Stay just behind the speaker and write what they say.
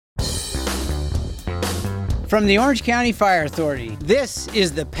From the Orange County Fire Authority, this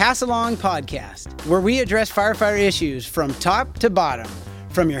is the Pass Along Podcast, where we address firefighter issues from top to bottom,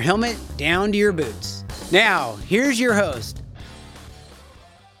 from your helmet down to your boots. Now, here's your host.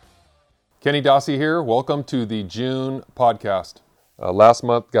 Kenny Dossey here. Welcome to the June podcast. Last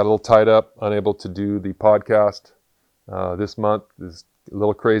month got a little tied up, unable to do the podcast. This month is a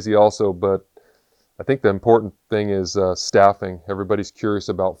little crazy also, but I think the important thing is staffing. Everybody's curious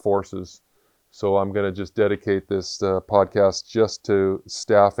about forces. So I'm going to just dedicate this podcast just to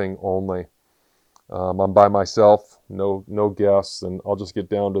staffing only. I'm by myself, no guests, and I'll just get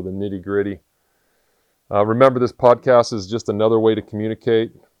down to the nitty gritty. Remember, this podcast is just another way to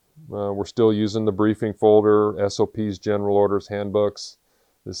communicate. We're still using the briefing folder, SOPs, general orders, handbooks.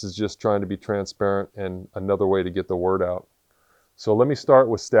 This is just trying to be transparent and another way to get the word out. So let me start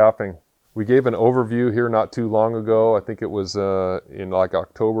with staffing. We gave an overview here not too long ago. I think it was in like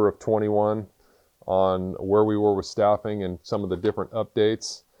October of 21 on where we were with staffing and some of the different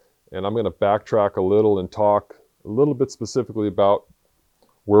updates. And I'm going to backtrack a little and talk a little bit specifically about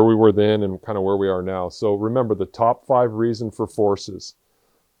where we were then and kind of where we are now. So remember the top 5 reasons for forces: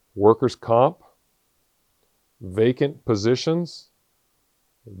 workers' comp, vacant positions,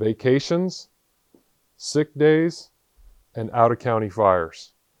 vacations, sick days, and out-of-county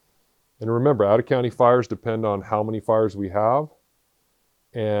fires. And remember, out-of-county fires depend on how many fires we have,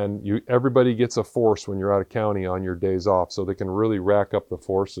 and everybody gets a force when you're out of county on your days off, so they can really rack up the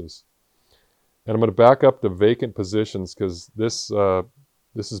forces. And I'm going to back up to vacant positions because this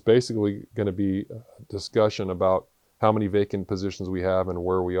is basically going to be a discussion about how many vacant positions we have and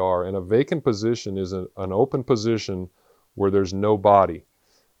where we are. And a vacant position is an open position where there's no body.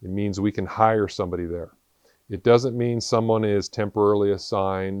 It means we can hire somebody there. It doesn't mean someone is temporarily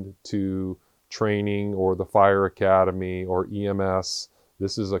assigned to training or the fire academy or EMS.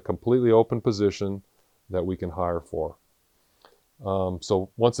 This is a completely open position that we can hire for.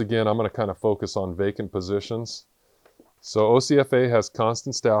 So once again, I'm going to kind of focus on vacant positions. So OCFA has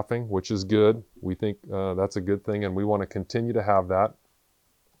constant staffing, which is good. We think that's a good thing, and we want to continue to have that.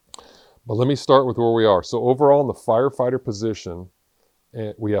 But let me start with where we are. So overall in the firefighter position,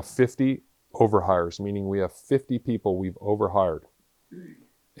 we have 50 overhires, meaning we have 50 people we've overhired.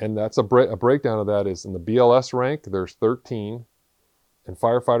 And that's a breakdown of that is in the BLS rank, there's 13. And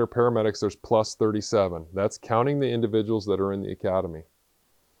firefighter paramedics, there's plus 37. That's counting the individuals that are in the academy.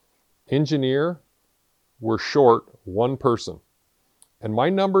 Engineer, we're short 1 person. And my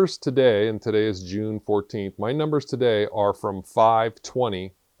numbers today, and today is June 14th, my numbers today are from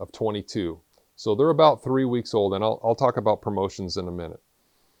 5/20 of 22. So they're about 3 weeks old, and I'll talk about promotions in a minute.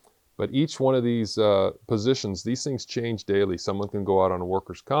 But each one of these positions, these things change daily. Someone can go out on a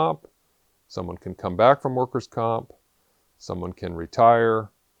workers' comp. Someone can come back from workers' comp. Someone can retire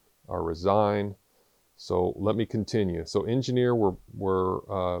or resign. So let me continue. So engineer,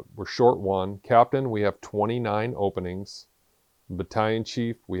 we're short 1. Captain, we have 29 openings. Battalion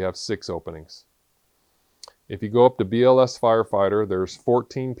chief, we have 6 openings. If you go up to BLS firefighter, there's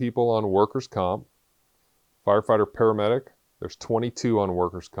 14 people on workers' comp. Firefighter paramedic, there's 22 on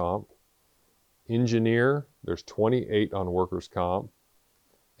workers' comp. Engineer, there's 28 on workers' comp.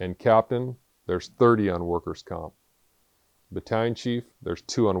 And captain, there's 30 on workers' comp. Battalion chief, there's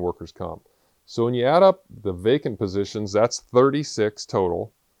 2 on workers' comp. So when you add up the vacant positions, that's 36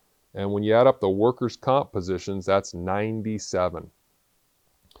 total. And when you add up the workers' comp positions, that's 97.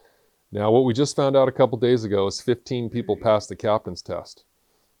 Now, what we just found out a couple days ago is 15 people passed the captain's test.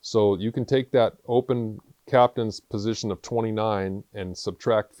 So you can take that open captain's position of 29 and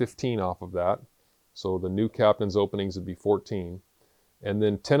subtract 15 off of that. So the new captain's openings would be 14. And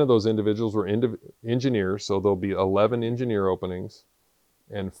then 10 of those individuals were engineers, so there'll be 11 engineer openings.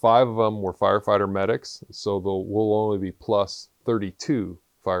 And 5 of them were firefighter medics, so we'll only be plus 32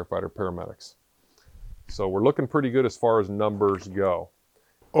 firefighter paramedics. So we're looking pretty good as far as numbers go.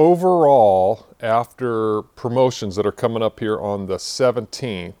 Overall, after promotions that are coming up here on the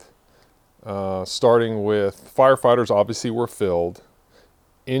 17th, starting with firefighters, obviously were filled.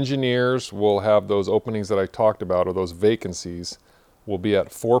 Engineers will have those openings that I talked about, or those vacancies, will be at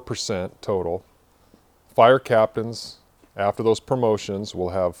 4% total. Fire captains, after those promotions, will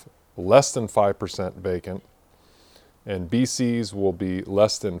have less than 5% vacant. And BCs will be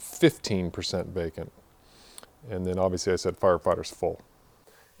less than 15% vacant. And then obviously I said firefighters full.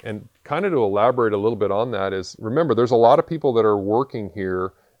 And kind of to elaborate a little bit on that is, remember, there's a lot of people that are working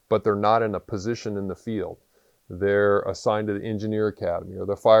here, but they're not in a position in the field. They're assigned to the engineer academy or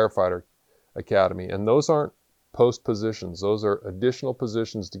the firefighter academy. And those aren't post positions. Those are additional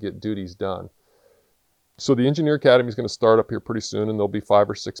positions to get duties done. So the engineer academy is going to start up here pretty soon, and there'll be 5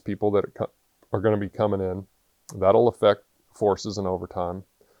 or 6 people that are going to be coming in. That'll affect forces and overtime.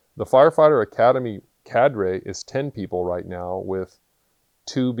 The firefighter academy cadre is 10 people right now, with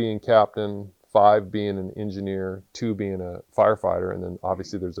 2 being captain, 5 being an engineer, 2 being a firefighter, and then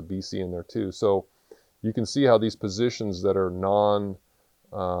obviously there's a BC in there too. So you can see how these positions that are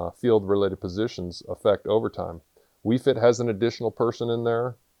non-field related positions affect overtime. WeFit has an additional person in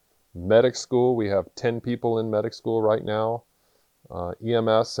there. Medic school, we have 10 people in medic school right now.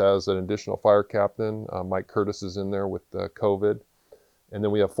 EMS has an additional fire captain. Mike Curtis is in there with COVID. And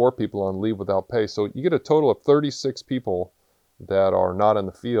then we have 4 people on leave without pay. So you get a total of 36 people that are not in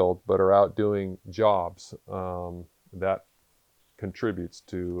the field but are out doing jobs. That contributes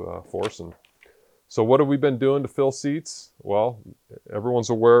to forcing. So what have we been doing to fill seats? Well, everyone's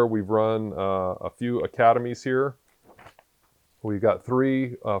aware we've run a few academies here. We've got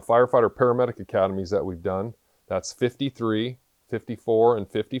 3 firefighter paramedic academies that we've done. That's 53, 54, and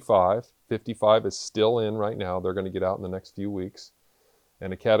 55. 55 is still in right now. They're going to get out in the next few weeks.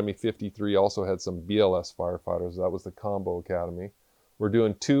 And Academy 53 also had some BLS firefighters. That was the combo academy. We're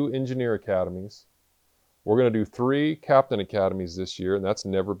doing 2 engineer academies. We're going to do 3 captain academies this year, and that's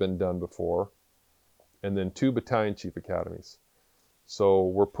never been done before. And then 2 battalion chief academies. So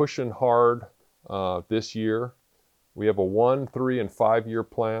we're pushing hard this year. We have a 1, 3, and 5 year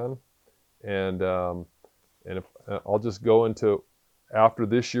plan. And if, I'll just go into, after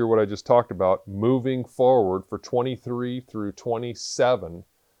this year, what I just talked about, moving forward for 23 through 27,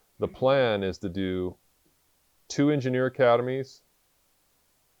 the plan is to do 2 engineer academies,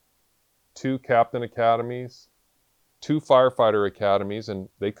 2 captain academies, 2 firefighter academies, and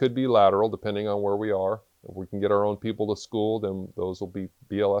they could be lateral depending on where we are. If we can get our own people to school, then those will be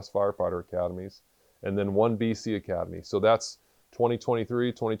BLS firefighter academies, and then 1 BC academy. So that's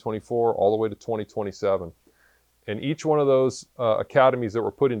 2023, 2024, all the way to 2027. And each one of those academies that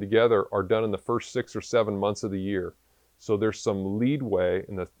we're putting together are done in the first 6 or 7 months of the year. So there's some leadway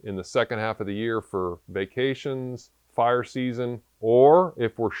in the second half of the year for vacations, fire season, or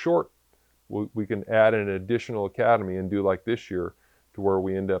if we're short, we can add an additional academy and do like this year, to where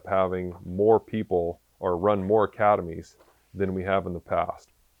we end up having more people or run more academies than we have in the past.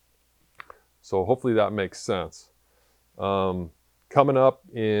 So hopefully that makes sense. Coming up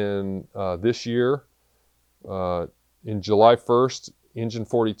in this year, in July 1st, Engine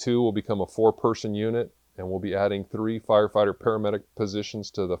 42 will become a 4-person unit, and we'll be adding 3 firefighter paramedic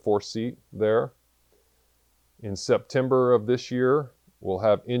positions to the 4th seat there. In September of this year, we'll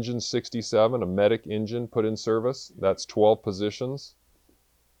have Engine 67, a medic engine, put in service. That's 12 positions.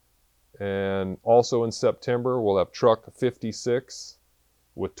 And also in September, we'll have Truck 56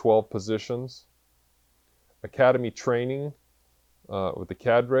 with 12 positions. Academy training with the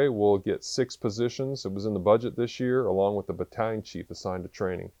cadre, we'll get 6 positions. It was in the budget this year, along with the battalion chief assigned to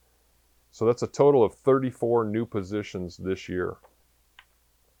training. So that's a total of 34 new positions this year.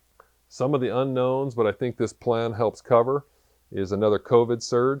 Some of the unknowns, but I think this plan helps cover, is another COVID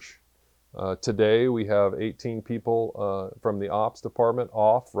surge. Today we have 18 people from the ops department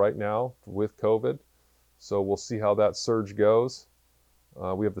off right now with COVID. So we'll see how that surge goes.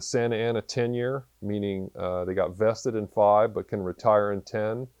 We have the Santa Ana 10-year, meaning they got vested in 5 but can retire in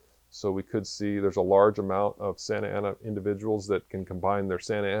 10. So we could see there's a large amount of Santa Ana individuals that can combine their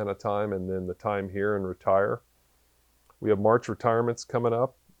Santa Ana time and then the time here and retire. We have March retirements coming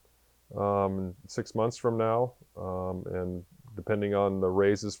up 6 months from now, and depending on the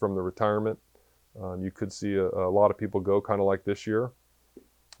raises from the retirement, you could see a lot of people go, kind of like this year.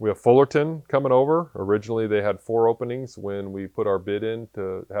 We have Fullerton coming over. Originally, they had 4 openings when we put our bid in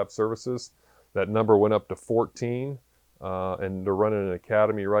to have services. That number went up to 14, and they're running an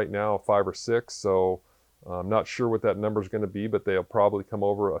academy right now, 5 or 6. So I'm not sure what that number is going to be, but they'll probably come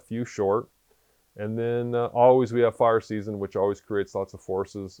over a few short. And then always we have fire season, which always creates lots of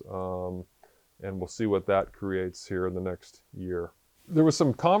forces, and we'll see what that creates here in the next year. There was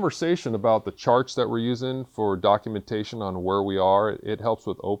some conversation about the charts that we're using for documentation on where we are. It helps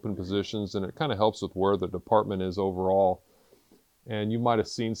with open positions, and it kind of helps with where the department is overall. And you might have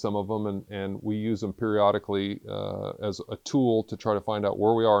seen some of them, and we use them periodically as a tool to try to find out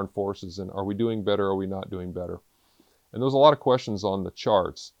where we are in forces, and are we doing better, are we not doing better? And there's a lot of questions on the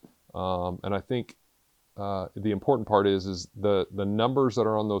charts. And I think the important part is the numbers that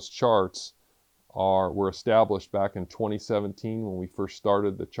are on those charts were established back in 2017 when we first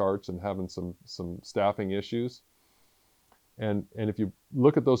started the charts and having some staffing issues. And if you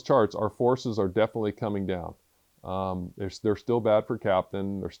look at those charts, our forces are definitely coming down. They're still bad for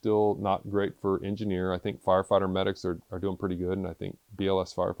captain. They're still not great for engineer. I think firefighter medics are doing pretty good, and I think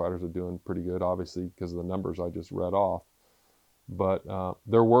BLS firefighters are doing pretty good, obviously, because of the numbers I just read off. But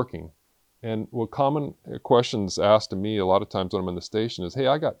they're working. And what common questions asked to me a lot of times when I'm in the station is, hey,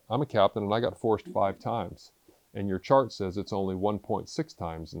 I'm a captain and I got forced 5 times. And your chart says it's only 1.6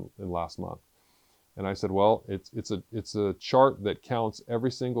 times in last month. And I said, well, it's a chart that counts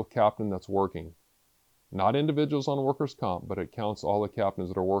every single captain that's working. Not individuals on workers' comp, but it counts all the captains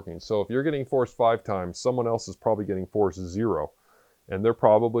that are working. So if you're getting forced 5 times, someone else is probably getting forced 0. And they're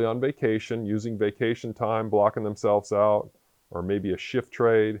probably on vacation, using vacation time, blocking themselves out, or maybe a shift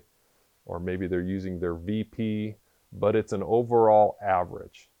trade, or maybe they're using their VP, but it's an overall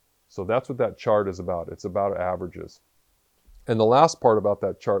average. So that's what that chart is about. It's about averages. And the last part about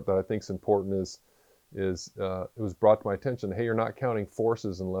that chart that I think is important is it was brought to my attention, hey, you're not counting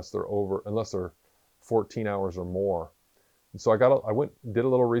forces unless they're 14 hours or more. And so I did a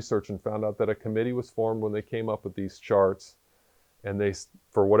little research and found out that a committee was formed when they came up with these charts, and they,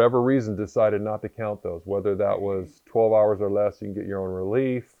 for whatever reason, decided not to count those, whether that was 12 hours or less, you can get your own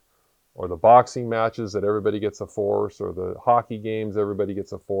relief, or the boxing matches that everybody gets a force, or the hockey games, everybody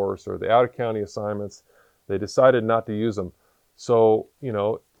gets a force, or the out-of-county assignments. They decided not to use them. So,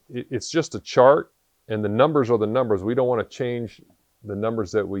 it's just a chart, and the numbers are the numbers. We don't want to change the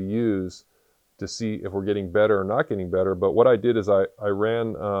numbers that we use to see if we're getting better or not getting better. But what I did is I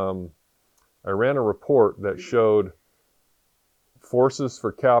ran a report that showed forces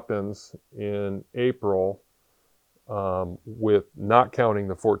for captains in April, with not counting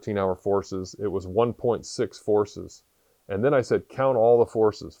the 14-hour forces. It was 1.6 forces. And then I said, count all the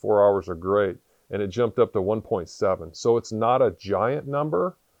forces. 4 hours are great. And it jumped up to 1.7. So it's not a giant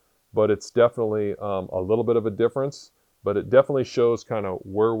number, but it's definitely a little bit of a difference. But it definitely shows kind of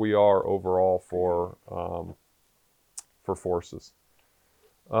where we are overall for forces.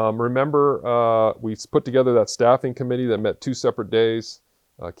 Remember, we put together that staffing committee that met 2 separate days,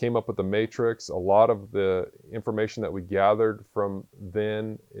 came up with a matrix. A lot of the information that we gathered from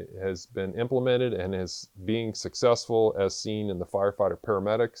then has been implemented and is being successful, as seen in the firefighter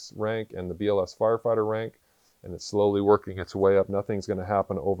paramedics rank and the BLS firefighter rank, and it's slowly working its way up. Nothing's going to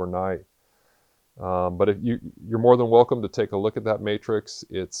happen overnight. But if you're more than welcome to take a look at that matrix.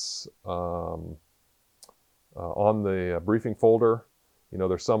 It's on the briefing folder.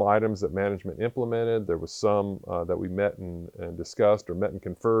 There's some items that management implemented. There was some that we met and discussed, or met and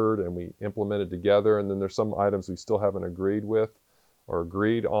conferred, and we implemented together. And then there's some items we still haven't agreed with or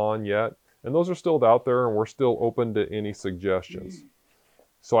agreed on yet. And those are still out there, and we're still open to any suggestions.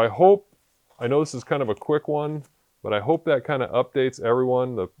 So I know this is kind of a quick one, but I hope that kind of updates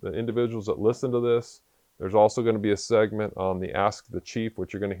everyone, the individuals that listen to this. There's also going to be a segment on the Ask the Chief,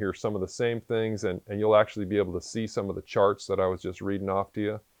 which you're going to hear some of the same things, and you'll actually be able to see some of the charts that I was just reading off to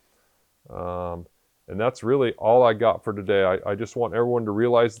you. And that's really all I got for today. I just want everyone to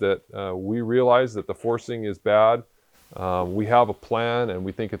realize that we realize that the forcing is bad. We have a plan, and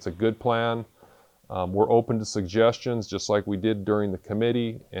we think it's a good plan. We're open to suggestions, just like we did during the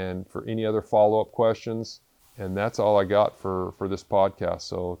committee, and for any other follow-up questions. And that's all I got for this podcast.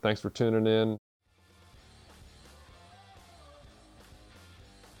 So thanks for tuning in.